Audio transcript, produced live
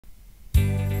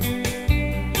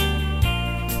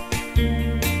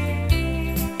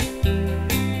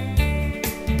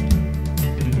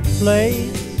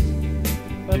place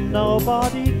but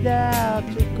nobody dared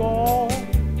to go.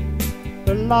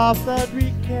 The love that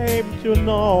we came to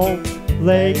know,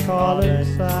 they call it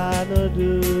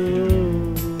Xanadu.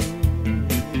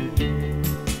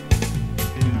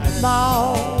 And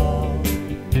now,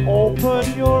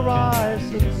 open your eyes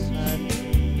and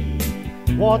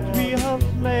see what we have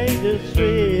made is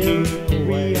real.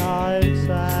 We are in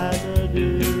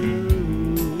Xanadu.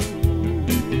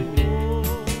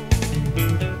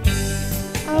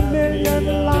 A million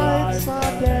lights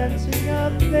are dancing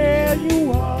and there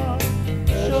you are,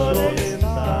 shooting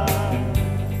star.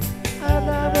 An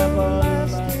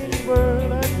everlasting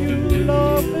world and you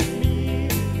love me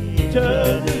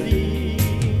eternally.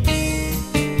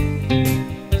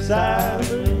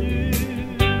 Xanadu,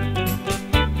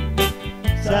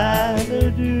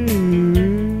 Xanadu,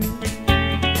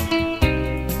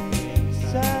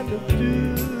 Xanadu.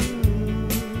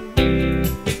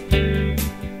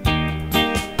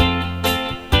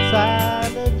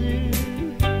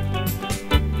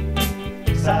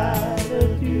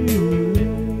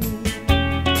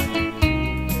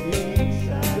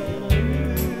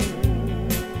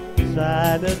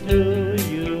 Xanadu,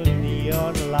 your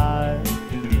neon light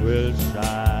will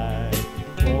shine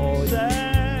for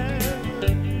Xanadu.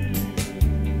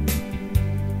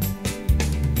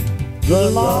 The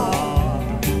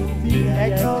love, the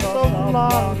echoes of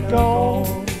long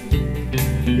gone,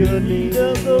 you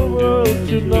needed the world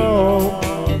to know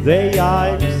they are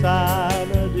in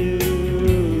Xanadu.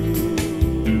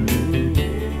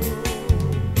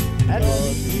 And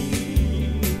we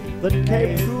that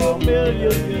came through a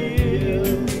million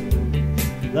years,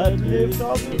 that lived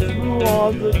up through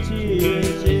all the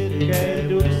tears, it came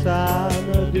to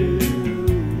Xanadu.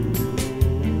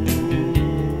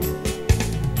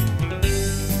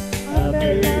 A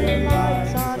million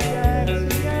lights are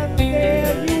dancing and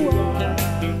there you are,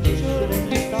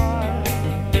 shooting star.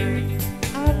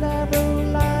 An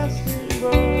everlasting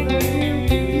world and you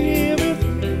here with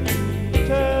me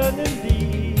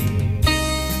eternally.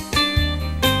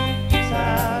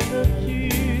 Xanadu,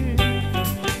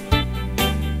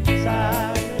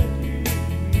 Xanadu,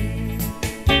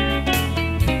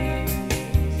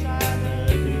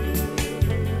 Xanadu, Xanadu,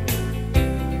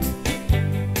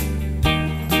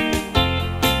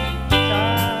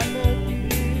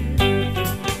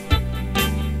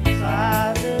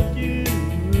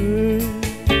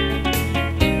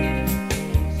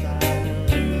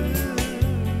 Xanadu.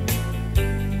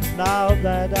 Now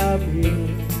that I'm here,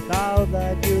 now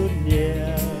that you're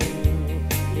near,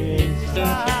 in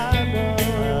Xanadu,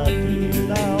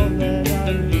 now that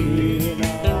I'm here,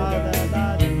 now that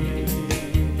I'm here,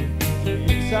 in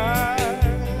Xanadu.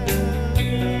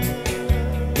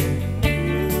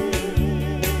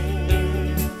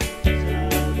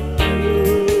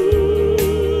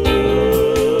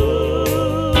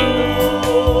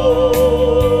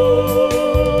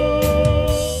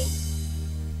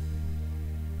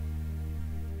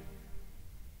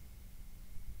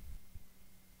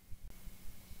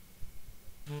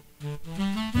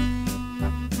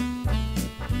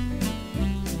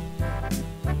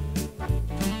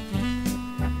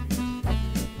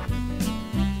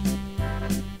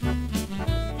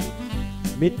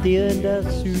 Mit dir in der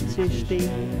Südsee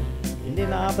stehen, in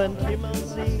den Abendhimmel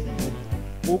sehen,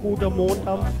 wo guter Mond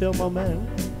am Firmament,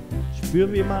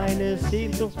 spür wie meine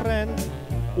Sehnsucht brennt,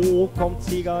 oh kommt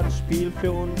Siegerspiel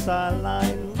für uns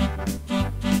allein.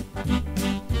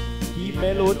 Die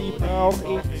Melodie brauch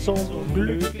ich zum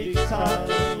Glücklichsein,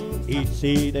 ich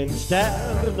seh den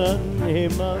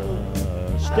Sternenhimmel,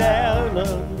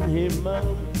 Sternenhimmel,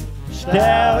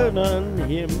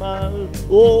 Sternenhimmel,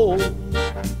 oh.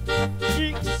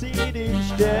 Ich seh den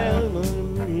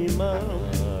Sternenhimmel,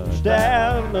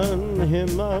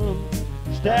 Sternenhimmel,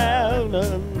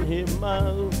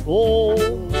 Sternenhimmel, oh.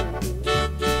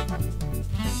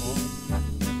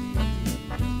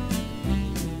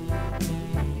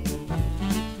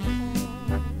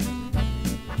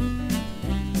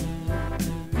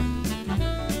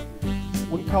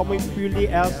 Und kaum ich fühl die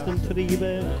ersten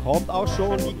Triebe, kommt auch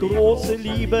schon die große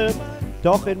Liebe,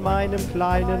 doch in meinem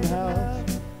kleinen Herz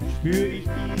spür ich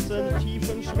diesen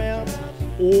tiefen Schmerz.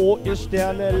 Oh, ihr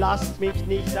Sterne, lasst mich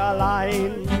nicht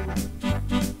allein.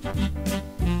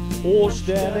 Oh,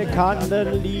 Sterne, kann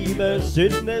denn Liebe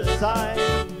Sünde sein?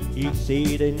 Ich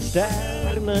seh den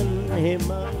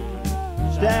Sternenhimmel,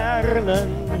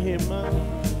 Sternenhimmel,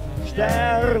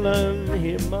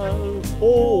 Sternenhimmel,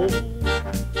 oh.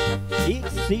 Ich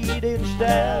seh den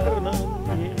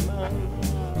Sternenhimmel,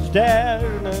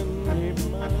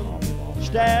 Sternenhimmel,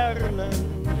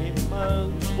 Sternenhimmel,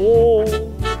 oh.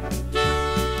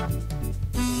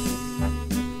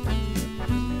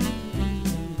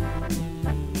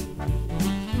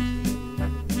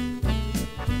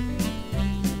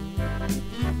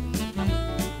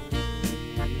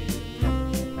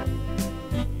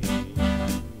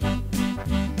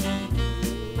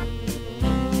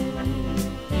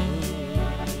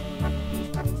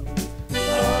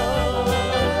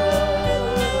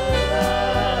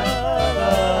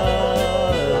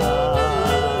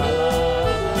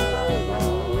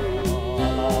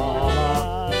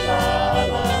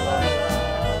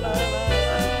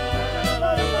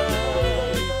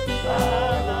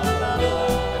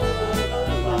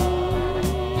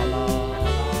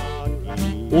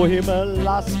 O Himmel,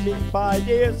 lass mich bei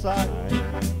dir sein.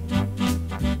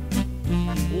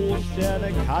 O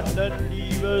Sterne, kann denn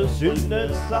Liebe Sünde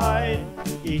sein?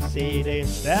 Ich seh den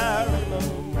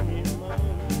Sternenhimmel,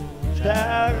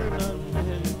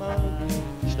 Sternenhimmel,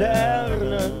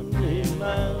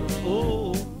 Sternenhimmel,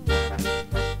 oh.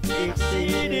 Ich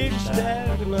seh den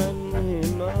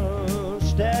Sternenhimmel,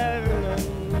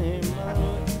 Sternenhimmel,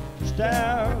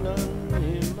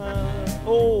 Sternenhimmel,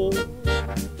 oh.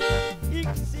 Ich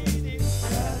seh den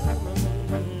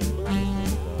Sternenhimmel,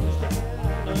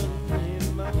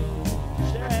 Sternenhimmel,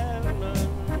 Sternenhimmel,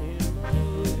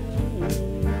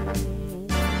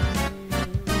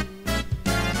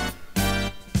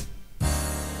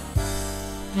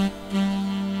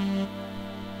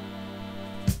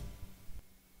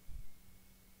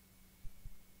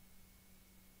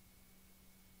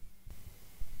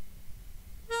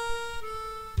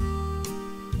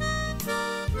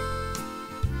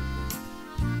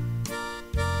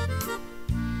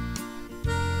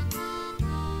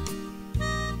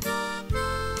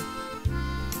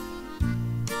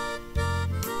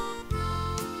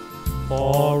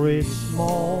 For each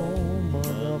moment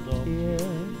of tears,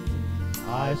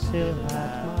 I still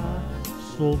have my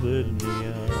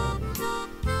souvenir,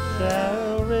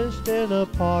 cherished in a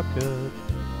pocket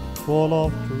full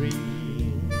of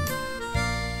dreams.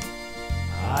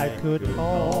 I could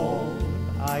hold,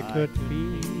 I could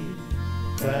feel,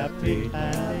 pretending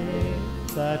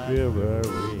that we were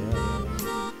real.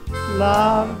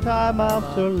 Long time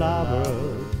after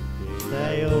lovers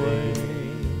stay away.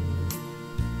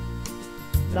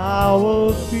 Now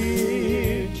a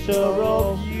picture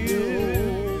of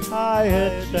you I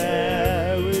had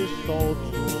cherished so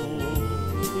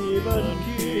true, even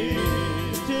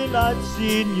kissed till I'd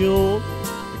seen you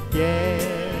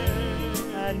again.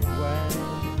 And when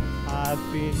I've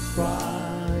been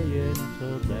crying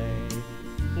today,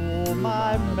 pull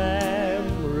my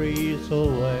memories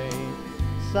away,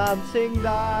 something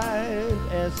died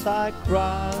as I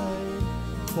cried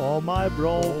for my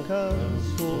broken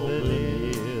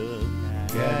souvenirs.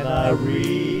 Can I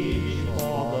reach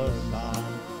for the sun,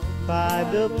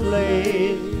 find the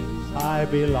place I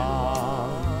belong?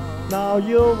 Now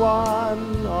you're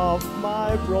one of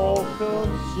my broken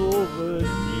souvenirs.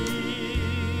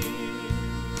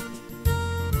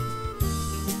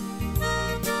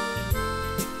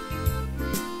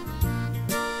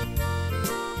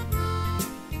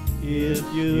 If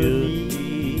you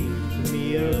need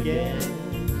me again,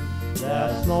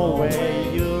 there's no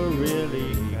way you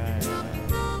really can.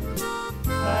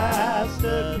 Past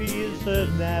the peace that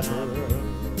never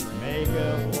make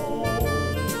a home.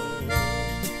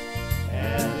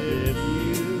 And if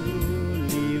you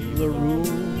leave the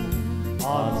room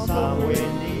on some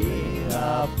windy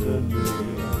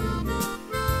afternoon,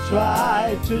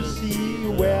 try to see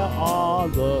where all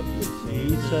the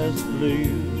pieces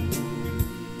flew.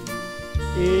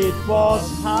 It was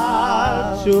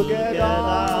hard to get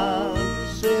on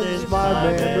since my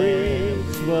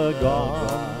memories were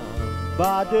gone.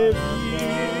 But if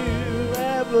you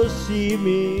ever see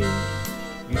me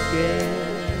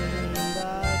again,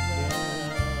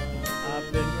 I've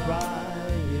been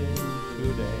crying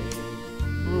today,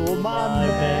 threw my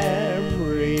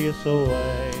memories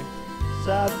away.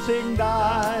 Something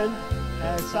died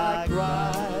as I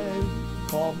cried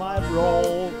for my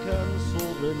broken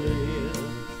souvenirs.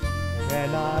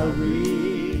 Can I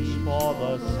reach for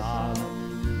the sun,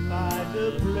 find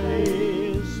a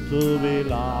place to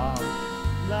belong?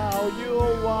 Now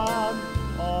you're one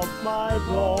of my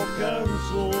broken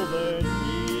souvenirs.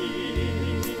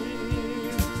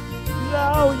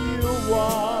 Now you're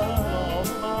one of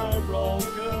my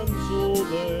broken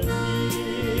souvenirs.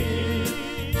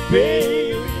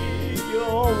 Baby,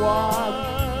 you're one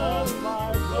of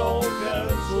my broken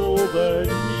souvenirs.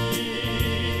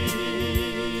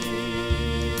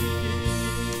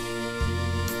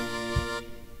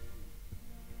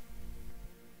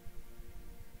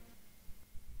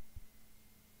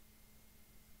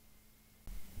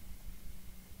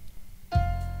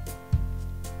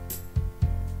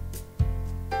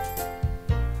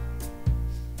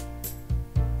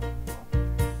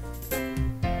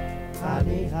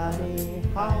 Honey, honey,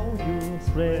 how you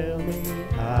thrill me,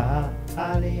 ah,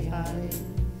 honey, honey,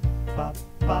 pop,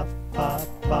 pop, pop,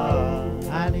 pop,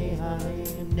 honey, honey,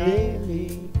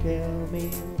 nearly kill me,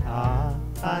 ah,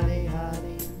 honey,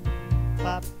 honey,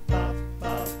 pop, pop,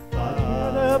 pop, pop. I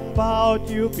heard about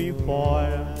you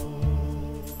before,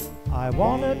 I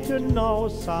wanted to know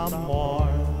some more.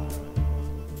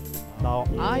 Now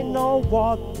I know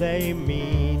what they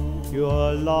mean,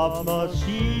 your love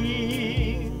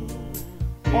machine.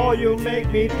 Oh, you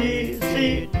make me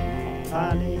dizzy,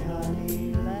 honey,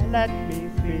 honey, let me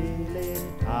feel it.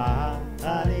 Ah,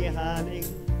 honey, honey,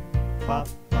 pa,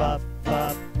 pa,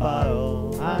 pa, pa,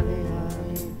 oh. Honey,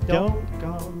 honey, don't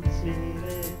conceal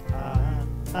it. Ah,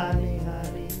 honey,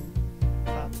 honey,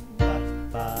 pa, pa,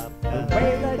 pa, pa. The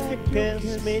way that you kiss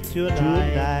me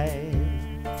tonight,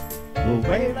 the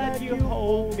way that you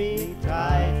hold me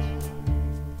tight,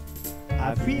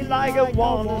 I feel like I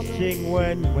wanna sing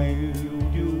when you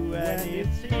do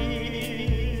anything.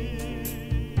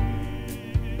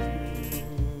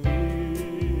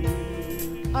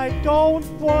 I don't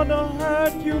wanna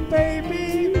hurt you,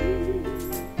 baby.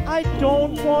 I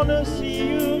don't wanna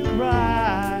see you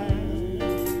cry.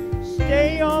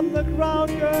 Stay on the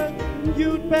ground, girl.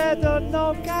 You'd better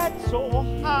not get so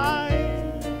high.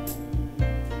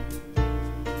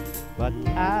 But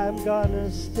I'm gonna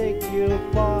stick you,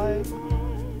 boy.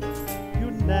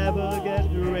 You never get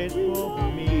rid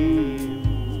of me.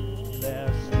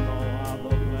 There's no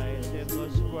other place in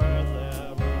this world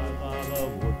that my mother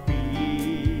would be.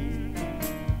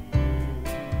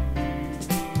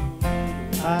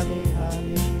 Honey,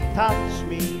 honey, touch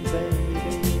me,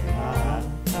 baby. Ah,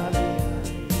 honey,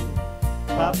 honey,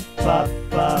 pa, pa,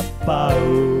 pa, pa,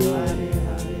 oh. Honey,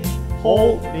 honey,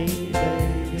 hold me,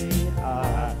 baby.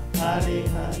 Ah, honey,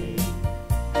 honey,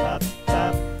 pa, pa,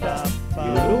 pa, pa.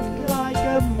 You look like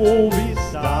a movie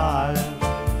star,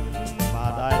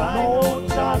 but I know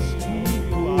just who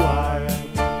you are.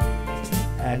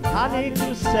 And honey,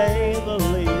 to say the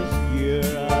least,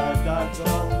 you're a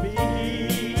duck bee.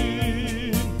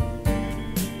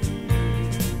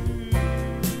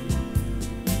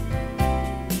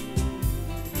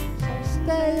 So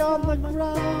stay on the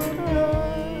ground, girl.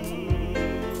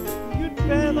 You'd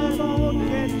better not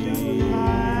get too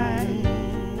high.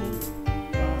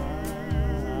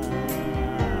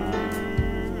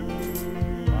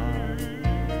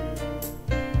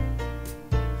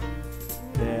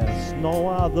 There's no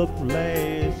other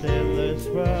place in this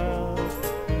world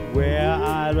where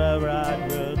I'd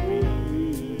rather be.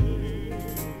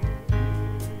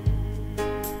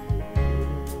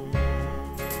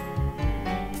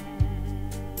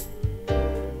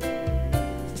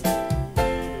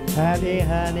 Honey,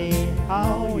 honey,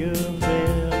 how you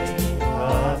feeling?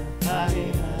 Oh, honey,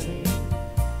 honey,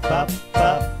 pa, pa,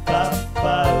 pa,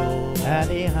 pa, oh.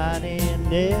 Honey, honey,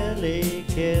 nearly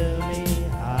kill me.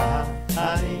 Ah,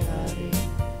 honey, honey,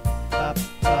 pa,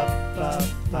 pa, pa,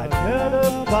 pa. I've heard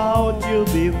about you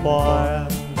before.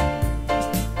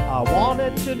 I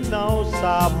wanted to know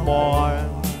some more.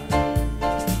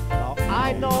 Now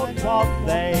I know what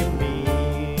they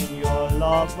mean. Your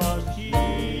love machine.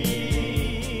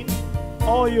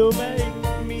 Oh, you make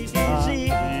me dizzy,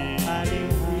 honey, honey.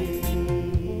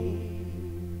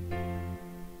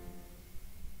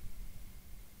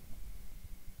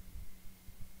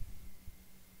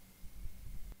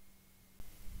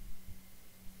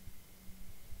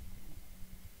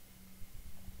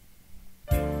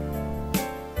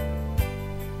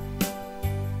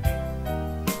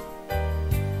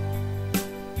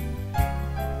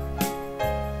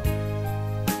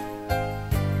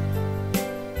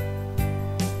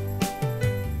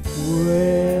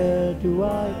 Where do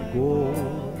I go?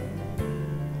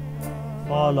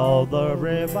 Follow the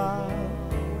river.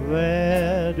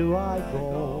 Where do I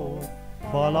go?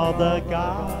 Follow the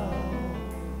guy.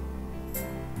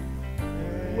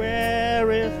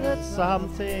 Where is it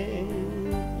something?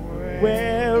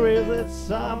 Where is it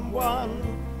someone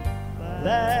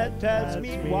that tells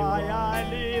me why I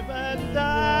live and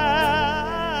die?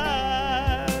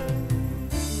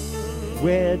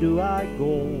 Where do I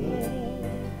go?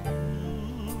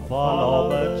 Follow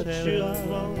the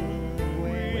children.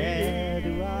 Where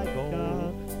do I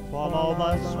go? Follow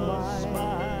the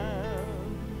smile.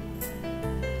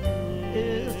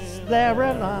 Is there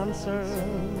an answer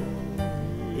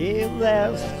in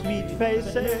their sweet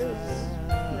faces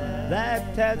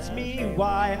that tells me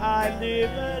why I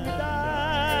live and die?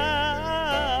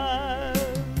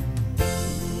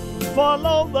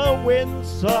 Follow the wind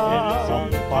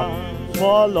song.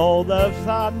 Follow the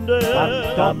thunder.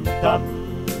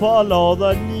 Follow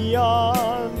the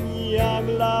neon young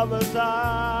lover's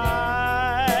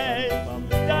eyes.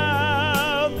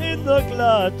 Down in the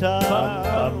clutter,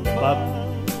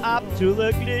 up to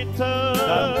the glitter,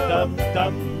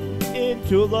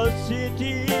 into the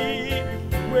city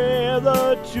where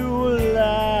the two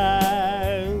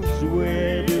lands.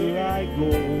 Where do I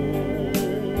go?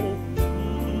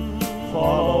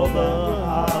 Follow the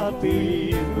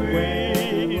heartbeat. Where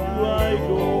do I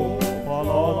go?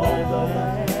 Follow the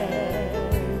land.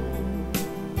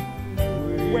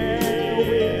 Where will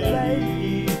they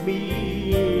lead me?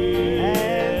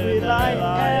 And will I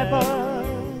ever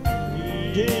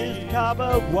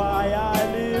discover why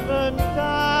I live and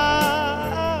die.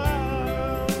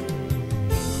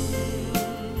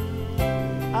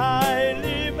 I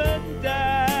live and die.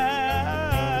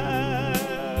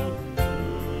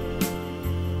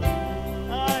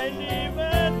 I live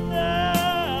and die.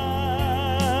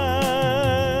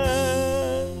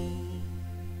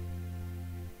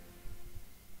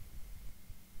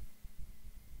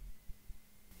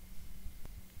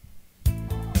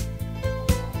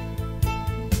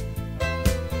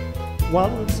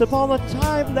 Once upon a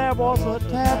time there was a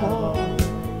tavern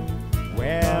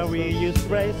where we used to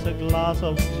raise a glass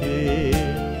of tea.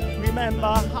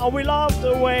 Remember how we laughed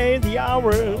away the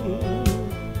hours.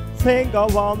 Think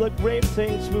of all the great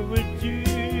things we would do.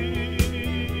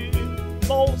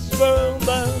 Those were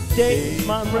the days,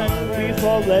 my friend,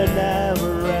 before they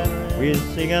never end. We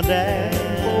sing and dance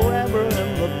forever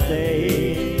and the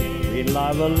day. We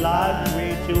love a life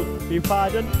we choose. We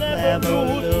fight and never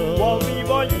lose. While we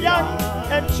were young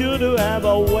and should have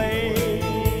a way.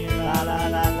 La la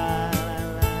la la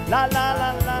la la la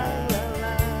la la.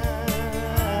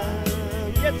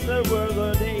 Yes, there were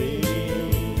the days.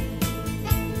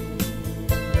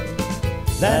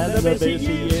 Then the busy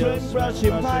years went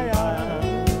rushing by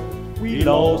us. We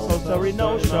lost our sorry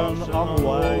notion of the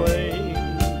way.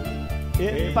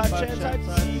 If by chance I'd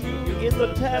see you in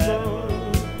the tavern,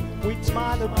 we'd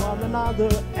smile at one another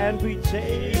and we'd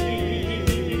say,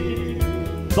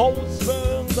 those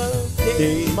were the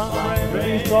days, my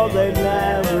friend, before they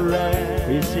never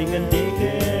end. We sing and dig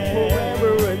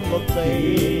forever and the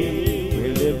day. We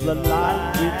live the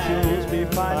life we choose, we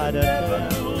fight and never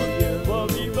lose. For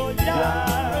we go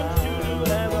young and should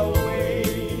have a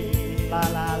way. La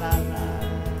la la la,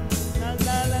 la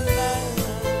la la la,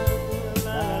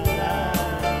 la la la.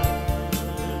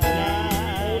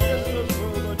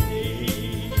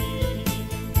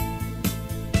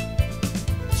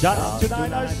 Just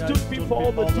tonight I stood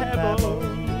before the tavern.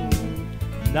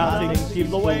 Nothing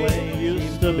seemed the way it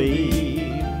used to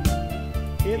be.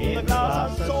 In the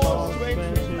glass I saw a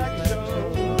strange reflection.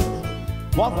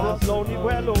 Was this lonely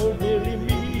fellow really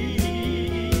me?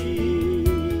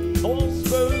 Those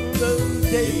were the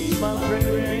days, my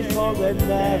friend, before they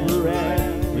never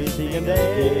end. We sing and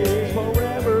dance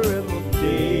forever and the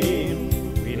day.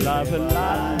 We love and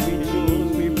laugh, we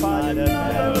choose, we fight and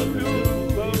never lose.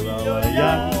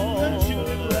 Young and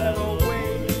should have a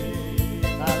way.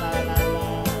 La la la la,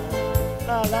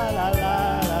 la la la la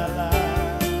la la.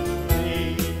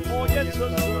 Oh yes,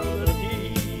 those were the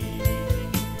days.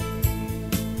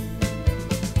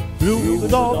 Through the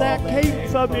door there came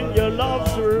familiar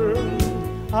laughter.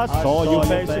 I saw your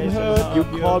face and heard you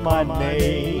call my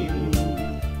name.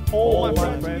 Oh my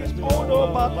friends, oh no,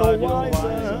 but no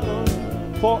wiser.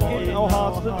 For in our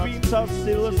hearts the dreams are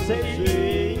still the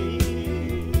same.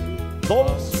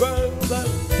 Those were the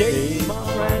days, my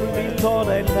friend, we thought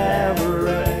they'd never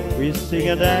end. We sing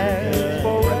and dance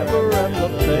forever and the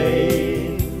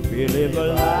day. We live a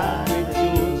life we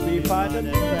choose, we fight and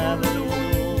never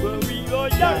lose. But we go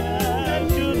young and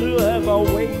should have our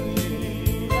way.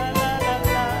 La la la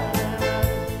la,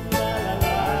 la la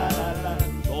la la la.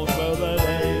 Those were the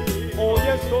days, oh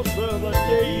yes, those were the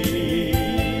days.